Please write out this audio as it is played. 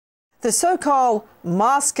The so-called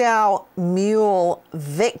Moscow Mule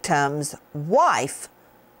victim's wife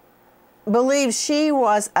believes she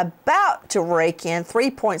was about to rake in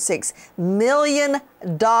 $3.6 million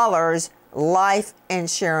life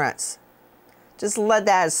insurance. Just let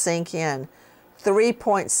that sink in.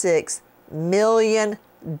 $3.6 million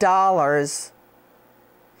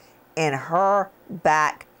in her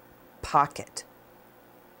back pocket.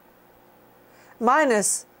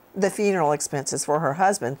 Minus the funeral expenses for her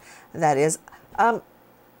husband, that is.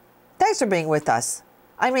 Thanks for being with us.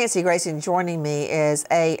 I'm Nancy Grace, and joining me is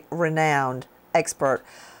a renowned expert,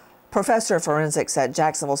 professor of forensics at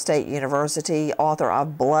Jacksonville State University, author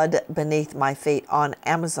of Blood Beneath My Feet on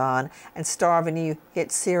Amazon, and star of a new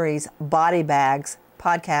hit series, Body Bags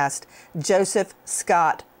podcast, Joseph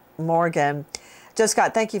Scott Morgan. Joe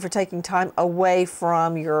Scott, thank you for taking time away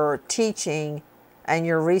from your teaching and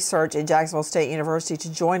your research at Jacksonville State University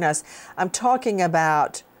to join us. I'm talking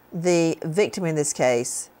about the victim in this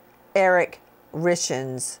case, Eric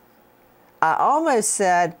Richins. I almost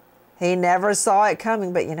said he never saw it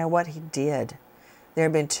coming, but you know what? He did. There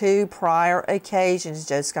have been two prior occasions,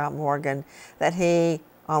 Joe Scott Morgan, that he,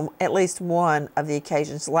 on at least one of the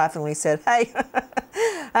occasions, laughingly said, "Hey,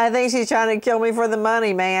 I think she's trying to kill me for the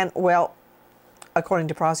money, man." Well, according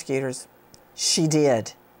to prosecutors, she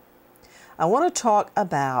did. I want to talk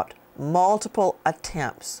about multiple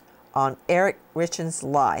attempts on Eric Richins'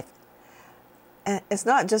 life. And it's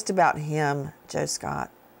not just about him, Joe Scott.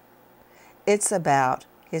 It's about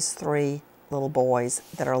his three little boys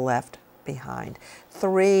that are left behind.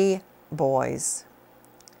 Three boys,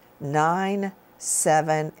 9,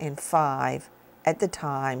 7, and 5 at the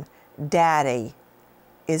time Daddy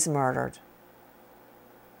is murdered.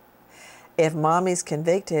 If Mommy's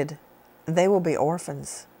convicted, they will be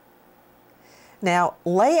orphans. Now,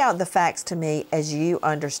 lay out the facts to me as you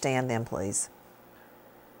understand them, please.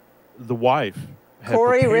 The wife,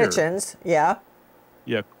 Kouri Richins,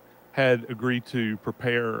 had agreed to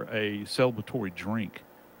prepare a celebratory drink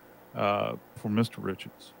for Mr.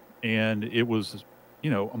 Richins, and it was,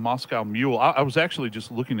 a Moscow Mule. I was actually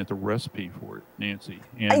just looking at the recipe for it, Nancy.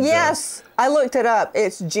 And, yes, I looked it up.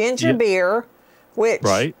 It's ginger beer, which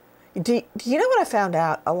right. Do you know what I found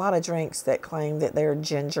out? A lot of drinks that claim that they're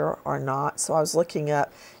ginger are not. So I was looking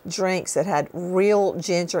up drinks that had real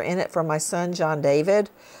ginger in it for my son, John David.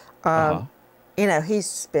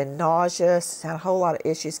 He's been nauseous, had a whole lot of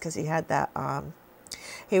issues because he had that.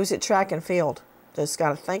 He was at track and field. Just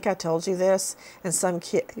got to think I told you this. And some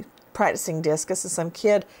kid practicing discus, and some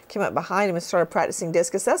kid came up behind him and started practicing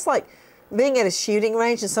discus. That's like being at a shooting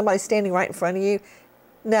range and somebody standing right in front of you.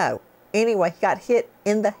 No. Anyway, he got hit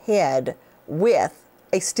in the head with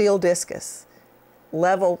a steel discus.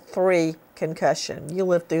 Level 3 concussion. You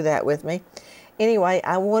lived through that with me. Anyway,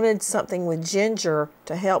 I wanted something with ginger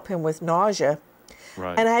to help him with nausea.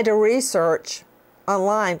 Right. And I had to research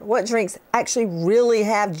online what drinks actually really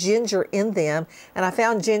have ginger in them. And I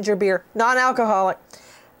found ginger beer, non-alcoholic.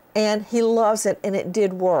 And he loves it, and it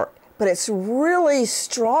did work. But it's really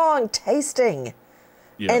strong tasting.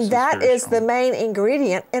 Yes, and that is strong. The main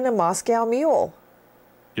ingredient in a Moscow Mule.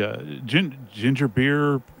 Yeah, ginger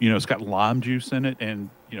beer, it's got lime juice in it.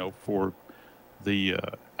 And, for the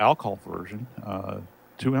alcohol version,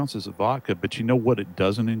 2 ounces of vodka. But you know what it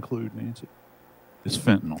doesn't include, Nancy? It's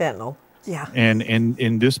fentanyl. Fentanyl, yeah. And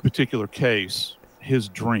in this particular case, his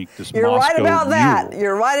drink, this You're Moscow right about Mule, that.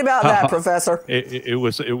 You're right about that, Professor. It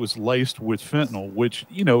was laced with fentanyl, which,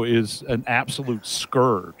 is an absolute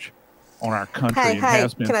scourge on our country. Hey, and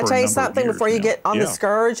has been can I for tell a you number of something years before you now. get on the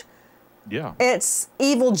scourge? Yeah. It's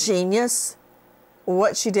evil genius,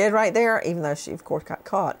 what she did right there, even though she, of course, got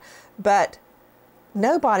caught. But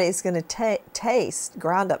nobody's going to taste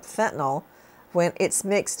ground up fentanyl when it's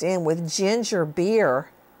mixed in with ginger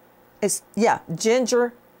beer.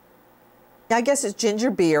 Ginger. I guess it's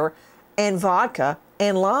ginger beer and vodka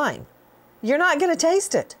and lime. You're not going to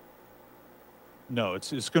taste it. No,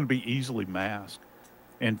 it's going to be easily masked.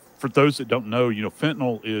 And for those that don't know,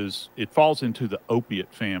 fentanyl falls into the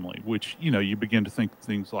opiate family, which, you begin to think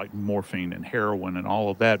things like morphine and heroin and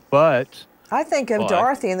all of that. But I think of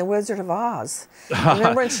Dorothy in The Wizard of Oz.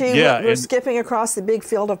 Remember when she was skipping across the big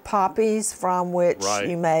field of poppies from which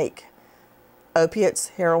you make opiates,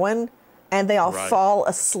 heroin, and they all fall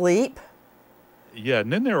asleep? Yeah,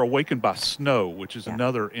 and then they're awakened by snow, which is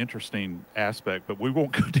another interesting aspect, but we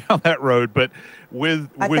won't go down that road. But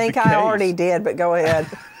I think I already did, but go ahead.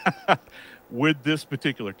 With this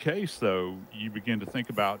particular case, though, you begin to think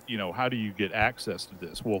about, how do you get access to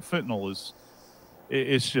this? Well, fentanyl is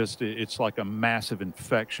it's like a massive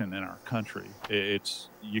infection in our country.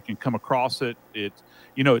 You can come across it.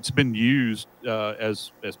 It's been used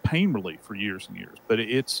as pain relief for years and years, but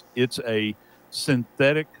it's a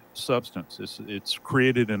synthetic substance. It's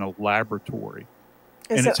created in a laboratory,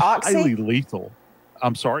 Is and it it's oxy? highly lethal.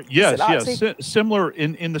 I'm sorry. Is it Yes, oxy? yes, similar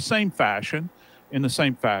in the same fashion,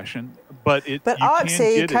 but you can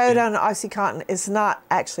oxy, get it. codone, oxycontin is not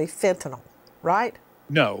actually fentanyl, right?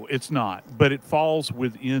 No, it's not, but it falls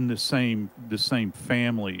within the same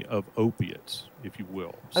family of opiates, if you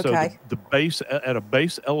will. So Okay. the base at a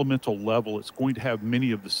base elemental level, it's going to have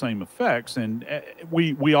many of the same effects, and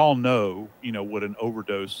we all know, what an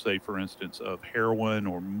overdose, say for instance, of heroin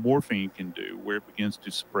or morphine can do, where it begins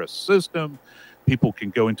to suppress the system. People can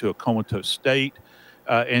go into a comatose state,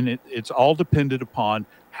 and it's all dependent upon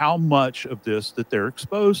how much of this that they're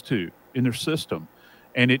exposed to in their system.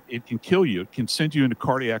 And it can kill you. It can send you into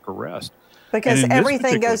cardiac arrest. Because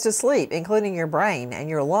everything goes to sleep, including your brain and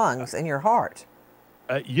your lungs and your heart.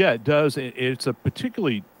 Yeah, it does. It's a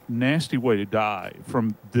particularly nasty way to die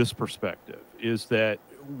from this perspective, is that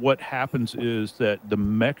what happens is that the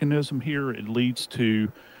mechanism here, it leads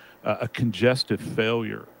to a congestive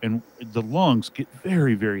failure. And the lungs get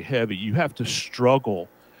very, very heavy. You have to struggle.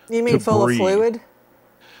 You mean full of fluid?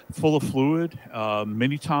 Full of fluid.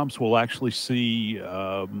 Many times we'll actually see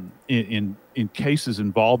in cases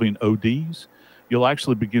involving ODs, you'll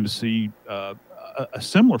actually begin to see a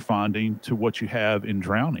similar finding to what you have in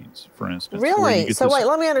drownings, for instance. Really? So wait,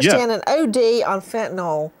 let me understand. An OD on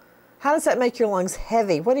fentanyl, how does that make your lungs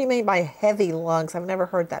heavy? What do you mean by heavy lungs? I've never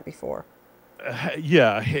heard that before.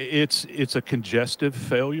 Yeah, it's a congestive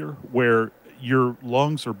failure where your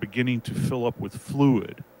lungs are beginning to fill up with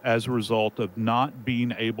fluid as a result of not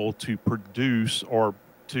being able to produce or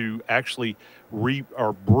to actually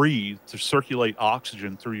breathe, to circulate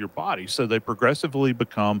oxygen through your body. So they progressively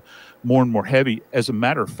become more and more heavy. As a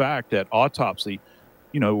matter of fact, at autopsy,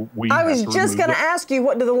 I was just going to ask you,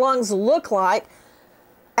 what do the lungs look like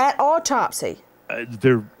at autopsy?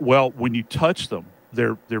 When you touch them,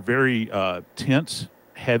 they're very tense,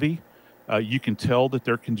 heavy. You can tell that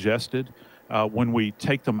they're congested. When we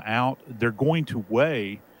take them out, they're going to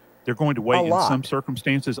weigh in some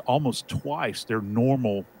circumstances almost twice their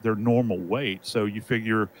normal weight. So you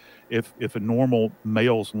figure if a normal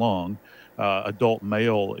male's lung, adult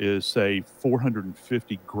male, is say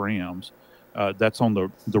 450 grams, that's on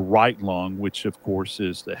the right lung, which of course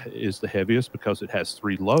is the heaviest because it has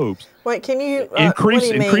 3 lobes. Wait, can you increase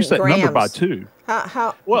that grams? number by 2?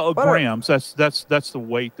 How? Well, grams. That's the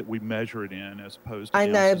weight that we measure it in, as opposed to I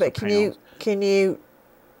know, but pounds. can you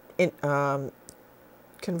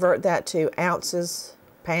convert that to ounces,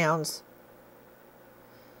 pounds?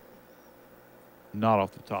 Not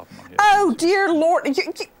off the top of my head. Oh dear Lord!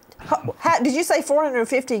 Did you say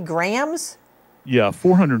 450 grams? Yeah,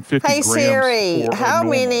 450 grams. Hey Siri, how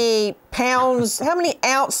many pounds? How many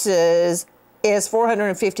ounces is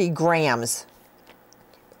 450 grams?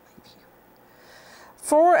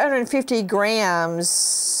 450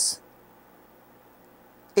 grams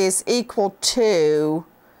is equal to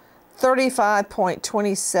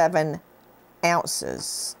 35.27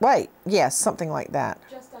 ounces. Wait, yes, something like that.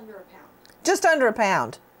 Just under a pound. Just under a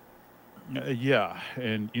pound. Yeah,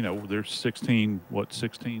 and there's 16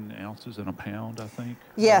 ounces in a pound, I think.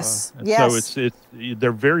 Yes, yes. So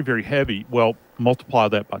they're very, very heavy. Well, multiply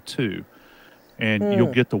that by 2, and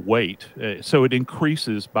you'll get the weight. So it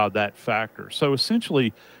increases by that factor. So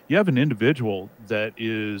essentially, you have an individual that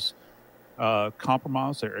is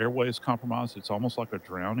compromised. Their airway is compromised. It's almost like a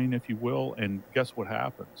drowning, if you will. And guess what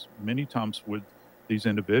happens? Many times with these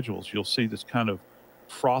individuals, you'll see this kind of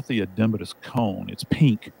frothy edematous cone. It's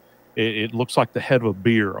pink. It looks like the head of a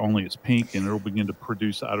beer, only it's pink, and it'll begin to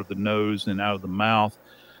produce out of the nose and out of the mouth.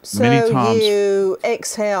 So many times you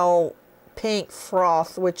exhale pink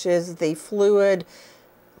froth, which is the fluid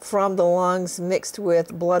from the lungs mixed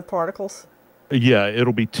with blood particles? Yeah,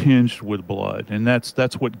 it'll be tinged with blood, and that's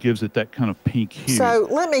what gives it that kind of pink hue. So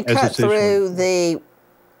let me cut through the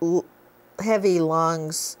heavy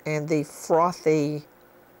lungs and the frothy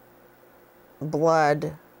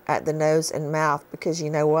blood at the nose and mouth, because you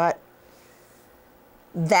know what?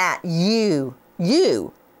 That you,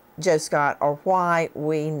 Joe Scott, are why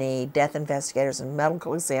we need death investigators and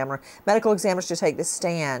medical examiners to take the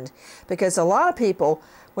stand. Because a lot of people,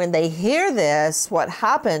 when they hear this, what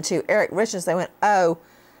happened to Eric Richins, they went, oh,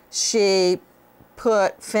 she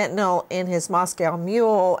put fentanyl in his Moscow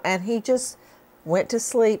Mule, and he just went to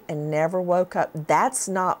sleep and never woke up. That's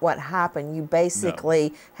not what happened. You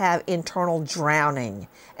basically have internal drowning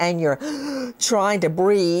and you're trying to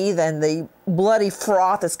breathe and the bloody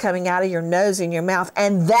froth is coming out of your nose and your mouth.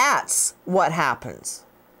 And that's what happens.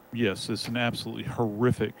 Yes, it's an absolutely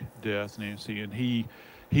horrific death, Nancy. And he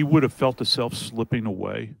would have felt himself slipping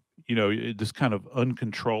away. You know, this kind of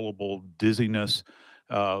uncontrollable dizziness.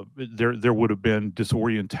 There would have been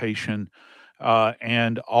disorientation.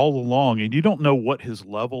 And all along, and you don't know what his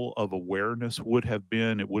level of awareness would have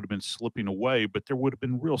been. It would have been slipping away, but there would have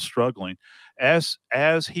been real struggling as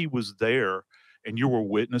he was there. And you were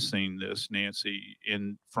witnessing this, Nancy,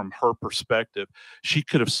 in from her perspective. She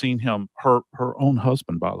could have seen him, her own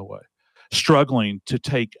husband, by the way, struggling to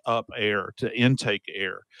take up air, to intake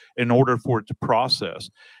air in order for it to process.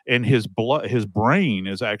 And his brain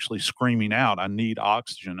is actually screaming out, I need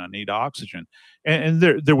oxygen, I need oxygen. And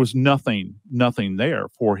there was nothing there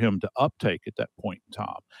for him to uptake at that point in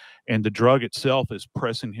time. And the drug itself is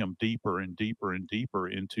pressing him deeper and deeper and deeper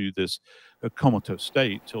into this comatose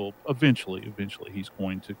state till eventually he's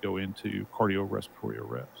going to go into cardiorespiratory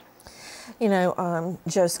arrest. You know,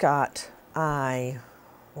 Joe Scott, why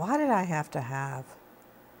did I have to have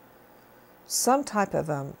some type of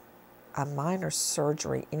a minor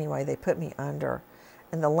surgery? Anyway, they put me under.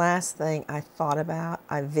 And the last thing I thought about,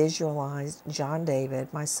 I visualized John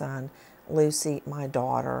David, my son, Lucy, my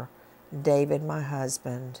daughter, David, my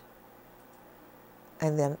husband.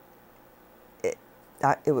 And then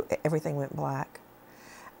everything went black.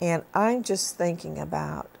 And I'm just thinking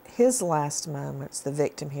about his last moments, the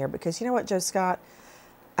victim here, because you know what, Joe Scott?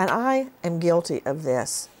 And I am guilty of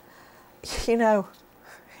this. You know,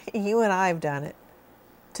 you and I have done it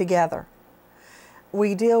together.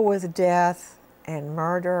 We deal with death and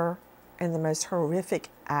murder and the most horrific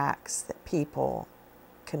acts that people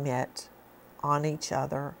commit on each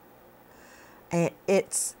other. And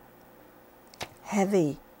it's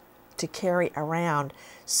heavy to carry around.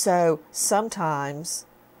 So sometimes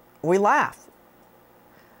we laugh.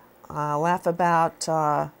 Laugh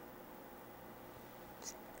about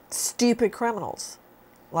stupid criminals.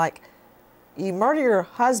 Like, you murder your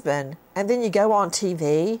husband and then you go on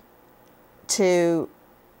TV to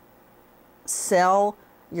sell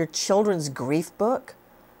your children's grief book,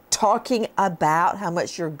 talking about how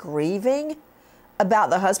much you're grieving about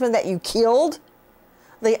the husband that you killed.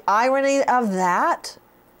 The irony of that.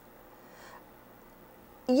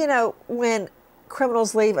 You know, when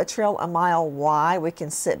criminals leave a trail a mile wide, we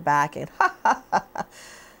can sit back and ha ha ha.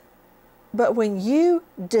 But when you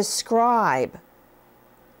describe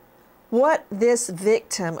what this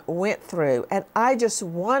victim went through, and I just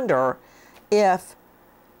wonder if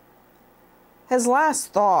his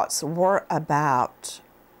last thoughts were about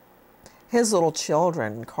his little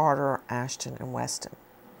children, Carter, Ashton, and Weston.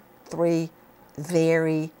 3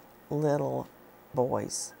 very little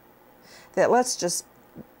boys. That, let's just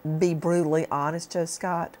be brutally honest, Joe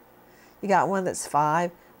Scott. You got one that's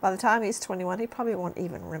 5. By the time he's 21, he probably won't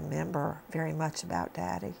even remember very much about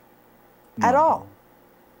Daddy at all.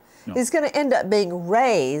 No. He's going to end up being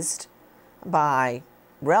raised by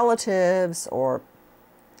relatives or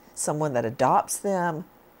someone that adopts them.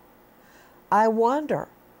 I wonder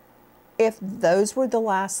if those were the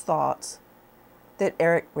last thoughts that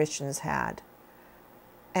Eric Richins had.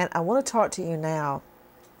 And I want to talk to you now,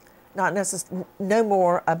 not necessarily, no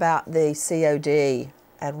more about the COD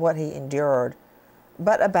and what he endured,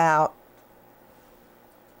 but about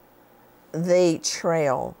the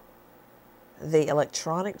trail, the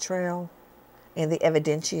electronic trail and the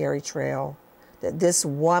evidentiary trail that this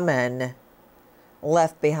woman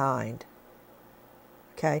left behind.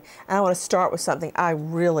 Okay, and I want to start with something I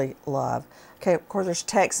really love. Okay, of course, there's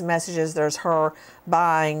text messages. There's her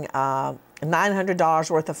buying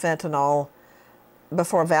 $900 worth of fentanyl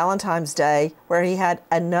before Valentine's Day, where he had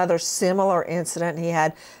another similar incident. He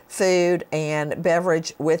had food and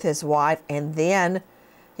beverage with his wife, and then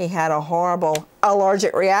he had a horrible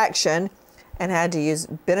allergic reaction and had to use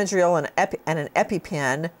Benadryl and an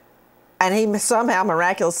EpiPen, and he somehow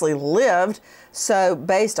miraculously lived. So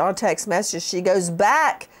based on text messages, she goes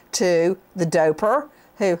back to the doper,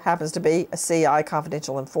 who happens to be a CI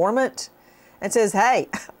confidential informant, and says, hey,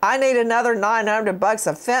 I need another $900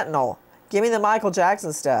 of fentanyl. Give me the Michael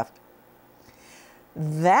Jackson stuff.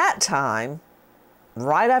 That time,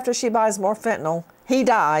 right after she buys more fentanyl, he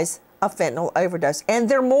dies of fentanyl overdose. And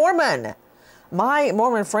they're Mormon. My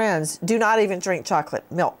Mormon friends do not even drink chocolate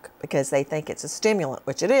milk because they think it's a stimulant,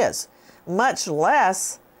 which it is, much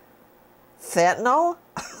less fentanyl.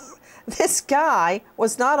 This guy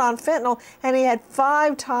was not on fentanyl, and he had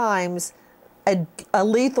 5 times a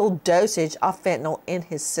lethal dosage of fentanyl in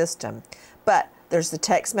his system. But there's the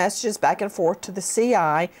text messages back and forth to the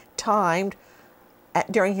CI, timed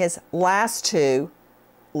during his last two,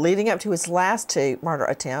 leading up to his last two murder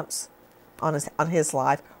attempts on his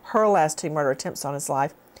life, her last two murder attempts on his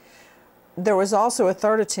life. There was also a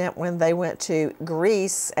third attempt when they went to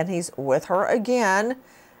Greece, and he's with her again,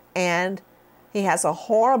 and he has a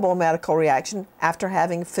horrible medical reaction after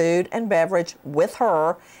having food and beverage with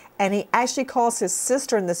her, and he actually calls his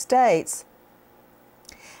sister in the States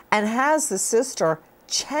and has the sister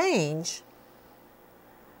change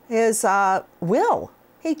his will.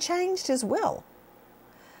 He changed his will.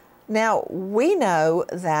 Now, we know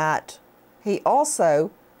that he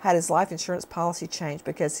also had his life insurance policy changed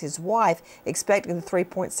because his wife, expecting the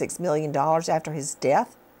 $3.6 million after his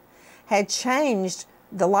death, had changed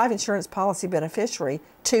the life insurance policy beneficiary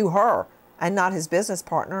to her and not his business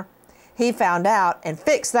partner. He found out and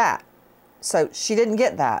fixed that. So she didn't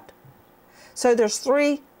get that. So there's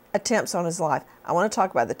 3 attempts on his life. I want to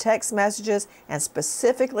talk about the text messages and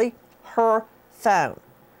specifically her phone.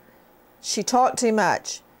 She talked too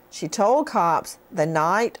much. She told cops the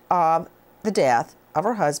night of the death of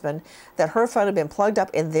her husband that her phone had been plugged up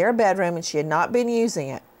in their bedroom and she had not been using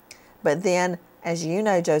it. But then, as you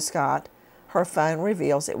know, Joe Scott, her phone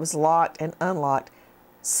reveals it was locked and unlocked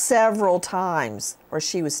several times where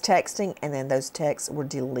she was texting and then those texts were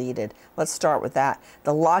deleted. Let's start with that.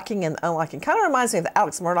 The locking and unlocking kind of reminds me of the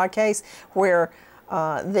Alex Murdaugh case where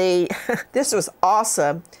this was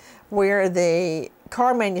awesome, where the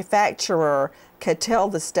car manufacturer could tell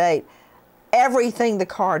the state everything the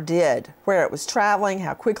car did, where it was traveling,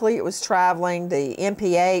 how quickly it was traveling, the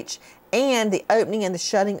MPH, and the opening and the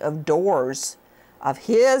shutting of doors of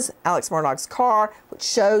his, Alex Murdaugh's car, which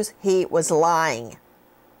shows he was lying.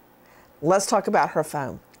 Let's talk about her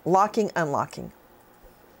phone. Locking, unlocking.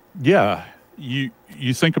 Yeah, you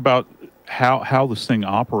think about how this thing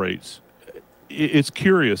operates. It's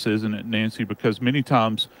curious, isn't it, Nancy? Because many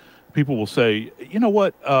times people will say, you know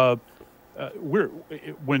what,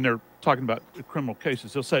 when they're talking about criminal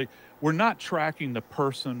cases, they'll say, we're not tracking the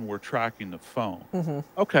person, we're tracking the phone. Mm-hmm.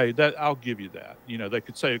 Okay, that I'll give you that. You know, they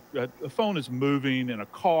could say a phone is moving in a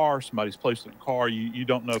car, somebody's placed in a car, you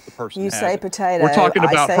don't know if the person has say it. potato. We're talking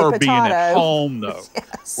about her potato. being at home, though.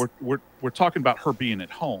 Yes. We're talking about her being at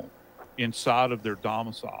home, inside of their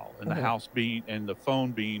domicile, and the house being, and the phone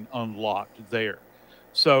being unlocked there.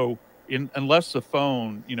 So unless the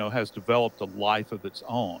phone, has developed a life of its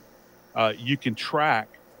own, you can track,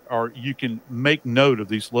 or you can make note of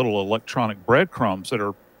these little electronic breadcrumbs that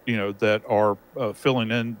are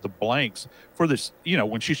filling in the blanks for this,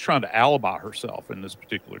 when she's trying to alibi herself in this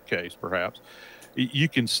particular case, perhaps. You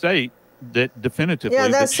can state that definitively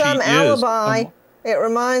that she some is alibi. It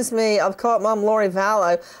reminds me of Caught Mom Lori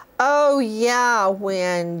Vallow. Oh, yeah,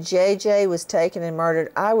 when JJ was taken and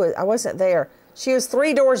murdered, I wasn't there. She was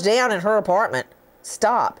 3 doors down in her apartment.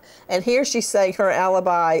 Stop. And here she's saying her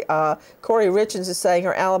alibi, Kouri Richins is saying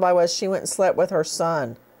her alibi was she went and slept with her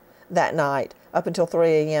son that night up until 3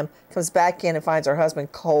 a.m., comes back in and finds her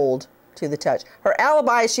husband cold to the touch. Her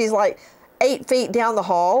alibi is she's like 8 feet down the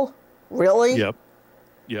hall. Really? Yep.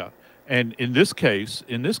 Yeah. And in this case,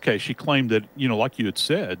 she claimed that, like you had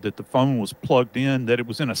said, that the phone was plugged in, that it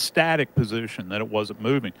was in a static position, that it wasn't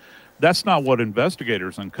moving. That's not what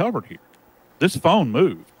investigators uncovered here. This phone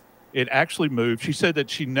moved. It actually moved. She said that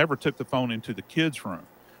she never took the phone into the kids' room.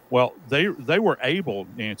 Well, they were able,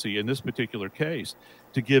 Nancy, in this particular case,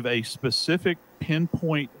 to give a specific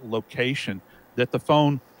pinpoint location that the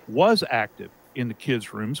phone was active in the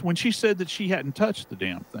kids' rooms when she said that she hadn't touched the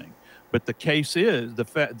damn thing. But the case is, the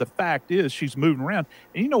fact is, she's moving around.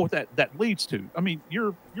 And you know what that leads to? I mean,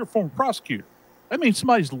 you're a former prosecutor. That means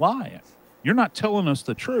somebody's lying. You're not telling us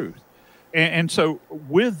the truth. And so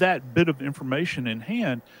with that bit of information in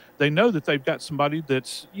hand, they know that they've got somebody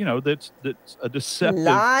that's a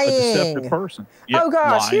deceptive person. Yeah, oh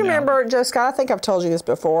gosh, you remember, Joe Scott, I think I've told you this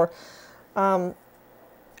before.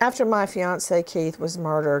 After my fiance Keith was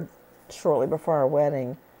murdered shortly before our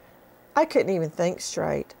wedding, I couldn't even think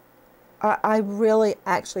straight. I really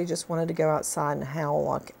actually just wanted to go outside and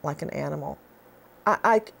howl like an animal.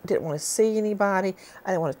 I didn't want to see anybody.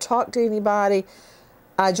 I didn't want to talk to anybody.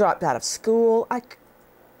 I dropped out of school. I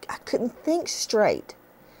couldn't think straight.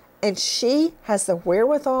 And she has the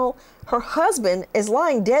wherewithal. Her husband is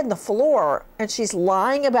lying dead on the floor, and she's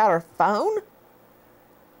lying about her phone?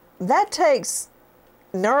 That takes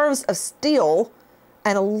nerves of steel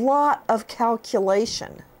and a lot of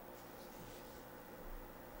calculation.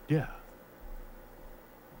 Yeah.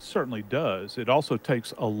 It certainly does. It also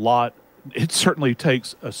takes it certainly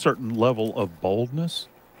takes a certain level of boldness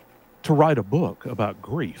to write a book about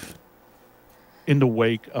grief in the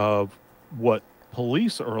wake of what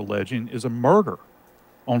police are alleging is a murder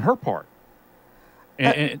on her part.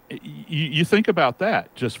 And you think about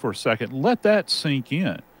that just for a second. Let that sink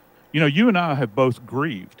in. You and I have both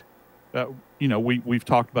grieved. We've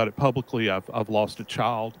talked about it publicly. I've lost a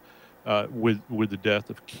child with the death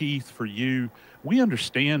of Keith. For you, we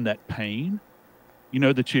understand that pain,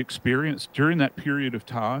 that you experienced during that period of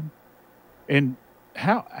time. And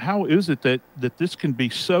how is it that this can be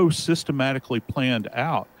so systematically planned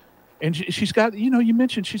out? And she's got, you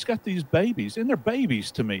mentioned she's got these babies, and they're babies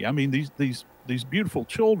to me. I mean, these beautiful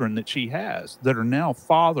children that she has that are now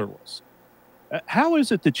fatherless. How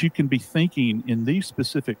is it that you can be thinking in these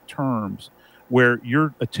specific terms where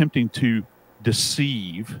you're attempting to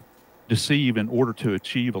deceive in order to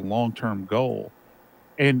achieve a long-term goal,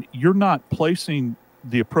 and you're not placing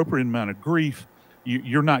the appropriate amount of grief?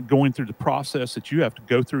 You're not going through the process that you have to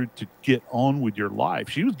go through to get on with your life.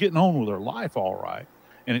 She was getting on with her life all right.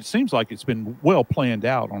 And it seems like it's been well planned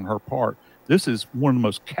out on her part. This is one of the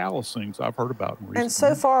most callous things I've heard about in recent And so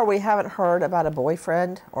years. far, we haven't heard about a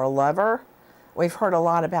boyfriend or a lover. We've heard a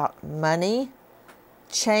lot about money,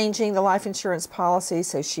 changing the life insurance policy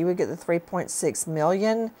so she would get the $3.6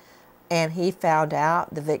 million, and he found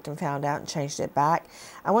out, the victim found out and changed it back.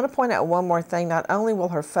 I want to point out one more thing. Not only will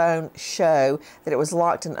her phone show that it was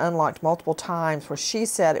locked and unlocked multiple times where she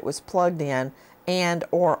said it was plugged in and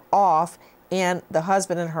or off in the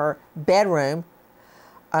husband and her bedroom,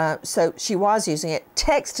 so she was using it.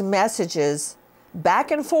 Text messages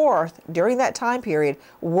back and forth during that time period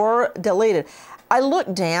were deleted. I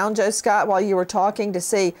looked down, Joe Scott, while you were talking to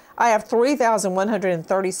see I have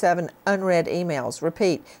 3,137 unread emails.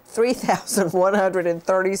 Repeat,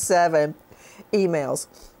 3,137 emails.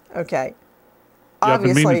 Okay. Yeah, I've been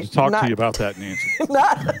Obviously, meaning to talk to you about that, Nancy.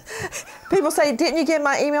 People say, didn't you get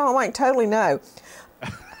my email? I'm like, totally no.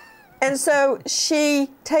 And so she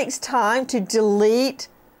takes time to delete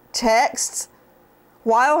texts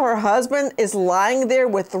while her husband is lying there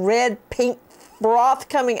with red, pink froth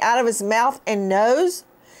coming out of his mouth and nose.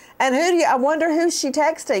 And I wonder who she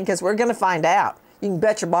texting, because we're going to find out. You can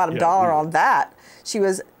bet your bottom dollar on that. She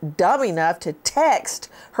was dumb enough to text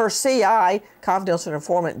her CI, confidential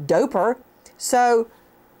informant, doper. So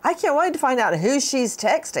I can't wait to find out who she's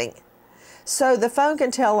texting. So the phone can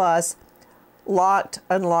tell us locked,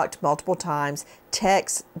 unlocked multiple times,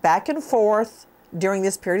 texts back and forth during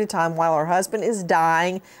this period of time while her husband is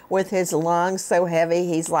dying with his lungs so heavy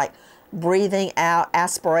he's like breathing out,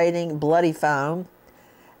 aspirating bloody foam.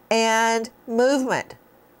 And movement.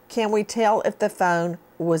 Can we tell if the phone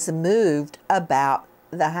was moved about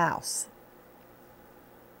the house?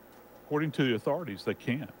 According to the authorities, they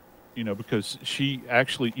can't. Because she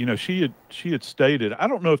actually, she had stated, I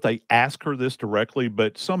don't know if they asked her this directly,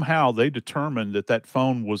 but somehow they determined that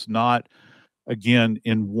phone was not, again,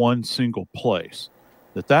 in one single place.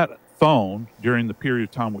 That phone, during the period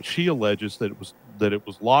of time which she alleges that it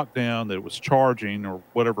was locked down, that it was charging, or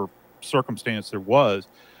whatever circumstance there was,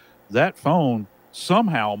 that phone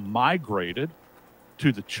somehow migrated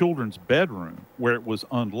to the children's bedroom where it was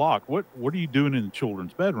unlocked. What are you doing in the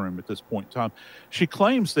children's bedroom at this point in time? She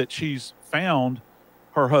claims that she's found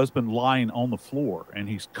her husband lying on the floor and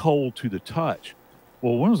he's cold to the touch.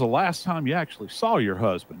 Well, when was the last time you actually saw your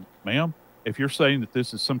husband, ma'am? If you're saying that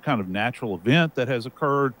this is some kind of natural event that has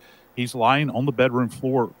occurred, he's lying on the bedroom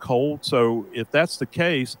floor cold. So if that's the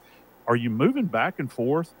case, are you moving back and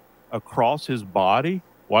forth across his body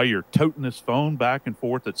while you're toting this phone back and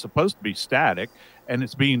forth that's supposed to be static, and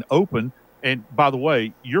it's being open? And by the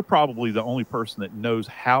way, you're probably the only person that knows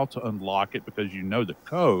how to unlock it because you know the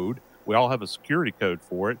code. We all have a security code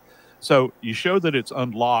for it. So you show that it's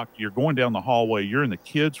unlocked. You're going down the hallway. You're in the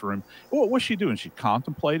kids' room. What's she doing? She's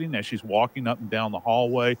contemplating as she's walking up and down the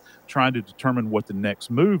hallway, trying to determine what the next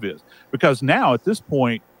move is. Because now at this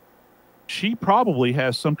point, she probably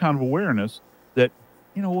has some kind of awareness that,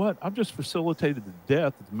 you know what, I've just facilitated the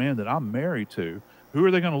death of the man that I'm married to. Who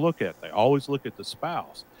are they going to look at? They always look at the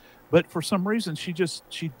spouse. But for some reason, she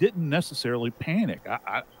didn't necessarily panic.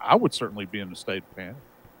 I would certainly be in a state of panic.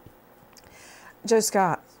 Joe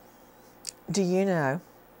Scott, do you know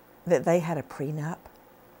that they had a prenup?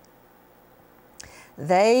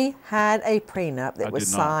 They had a prenup that was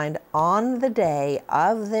signed on the day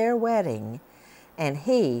of their wedding, and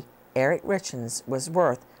he, Eric Richins, was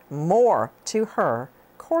worth more to her,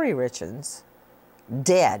 Kouri Richins,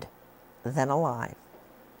 dead than alive.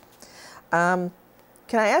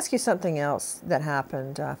 Can I ask you something else that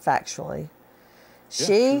happened factually?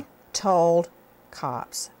 She told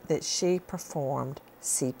cops that she performed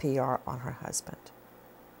CPR on her husband.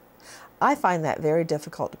 I find that very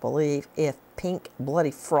difficult to believe if pink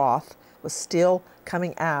bloody froth was still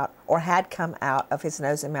coming out or had come out of his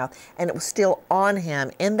nose and mouth, and it was still on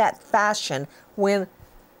him in that fashion when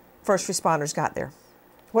first responders got there.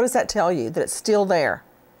 What does that tell you, that it's still there?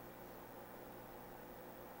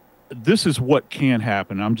 This is what can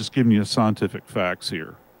happen. I'm just giving you the scientific facts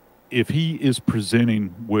here. If he is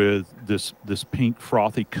presenting with this pink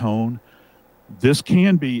frothy cone, this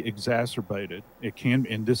can be exacerbated. It can,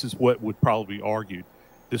 and this is what would probably be argued.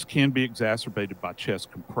 This can be exacerbated by chest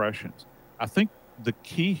compressions. I think the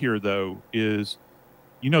key here, though, is,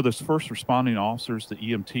 you know, those first responding officers, the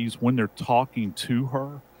EMTs, when they're talking to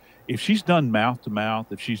her, if she's done mouth to mouth,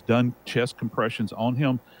 if she's done chest compressions on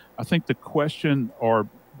him, I think the question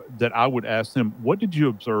that I would ask them, what did you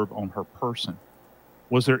observe on her person?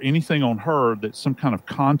 Was there anything on her that some kind of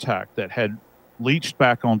contact that had leached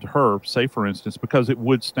back onto her, say for instance, because it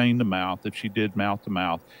would stain the mouth if she did mouth to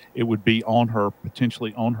mouth, it would be on her,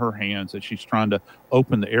 potentially on her hands as she's trying to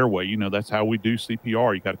open the airway. You know, that's how we do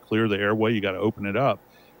CPR. You got to clear the airway, you got to open it up.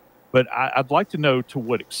 But I'd like to know to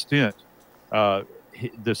what extent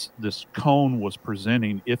this cone was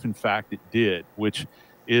presenting, if in fact it did, which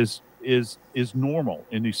is normal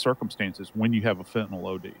in these circumstances when you have a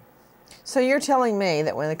fentanyl OD. So you're telling me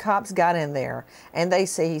that when the cops got in there and they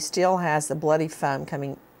see he still has the bloody foam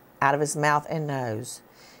coming out of his mouth and nose,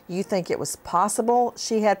 you think it was possible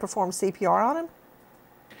she had performed CPR on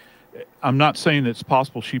him? I'm not saying it's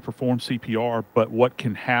possible she performed CPR, but what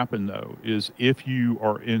can happen, though, is if you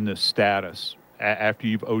are in this status after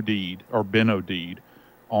you've OD'd or been OD'd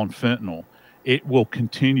on fentanyl, it will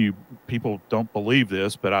continue. People don't believe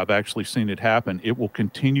this, but I've actually seen it happen. It will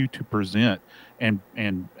continue to present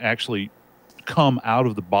and actually come out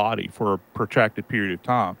of the body for a protracted period of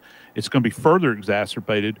time. It's going to be further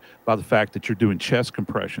exacerbated by the fact that you're doing chest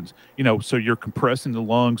compressions. You know, so you're compressing the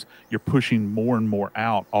lungs, you're pushing more and more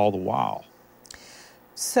out all the while.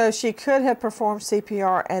 So she could have performed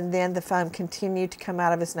CPR and then the foam continued to come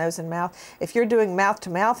out of his nose and mouth. If you're doing mouth to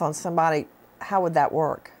mouth on somebody, how would that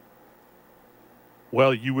work?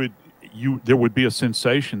 Well, there would be a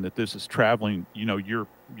sensation that this is traveling. You know,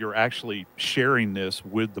 you're actually sharing this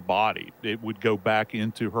with the body. It would go back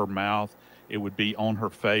into her mouth. It would be on her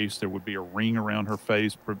face. There would be a ring around her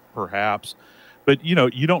face, perhaps. But, you know,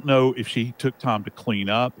 you don't know if she took time to clean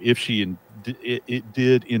up, if she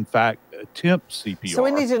did, in fact, attempt CPR. So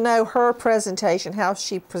we need to know her presentation, how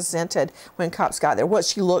she presented when cops got there, what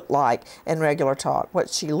she looked like in regular talk, what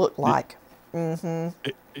she looked like.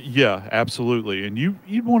 Yeah, absolutely. And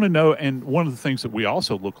you'd want to know, and one of the things that we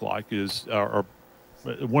also look like is, or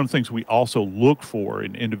one of the things we also look for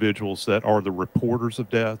in individuals that are the reporters of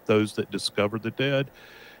death, those that discover the dead,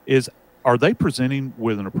 is, are they presenting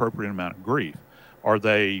with an appropriate amount of grief? Are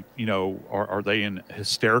they, you know, are they in a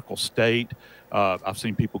hysterical state? I've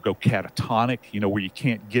seen people go catatonic, you know, where you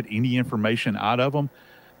can't get any information out of them.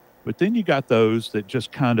 But then you got those that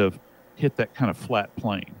just kind of hit that kind of flat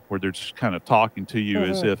plane where they're just kind of talking to you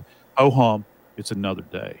as if, oh, hum, it's another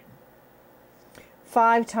day.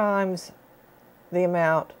 5 times the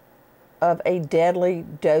amount of a deadly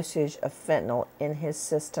dosage of fentanyl in his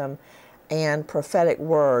system, and prophetic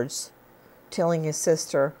words telling his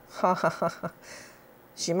sister, ha ha ha,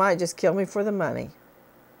 she might just kill me for the money.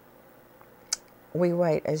 We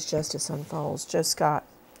wait as justice unfolds. Joe Scott,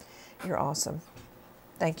 you're awesome.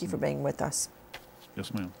 Thank you for being with us.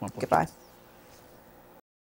 Yes, ma'am. My pleasure. Goodbye.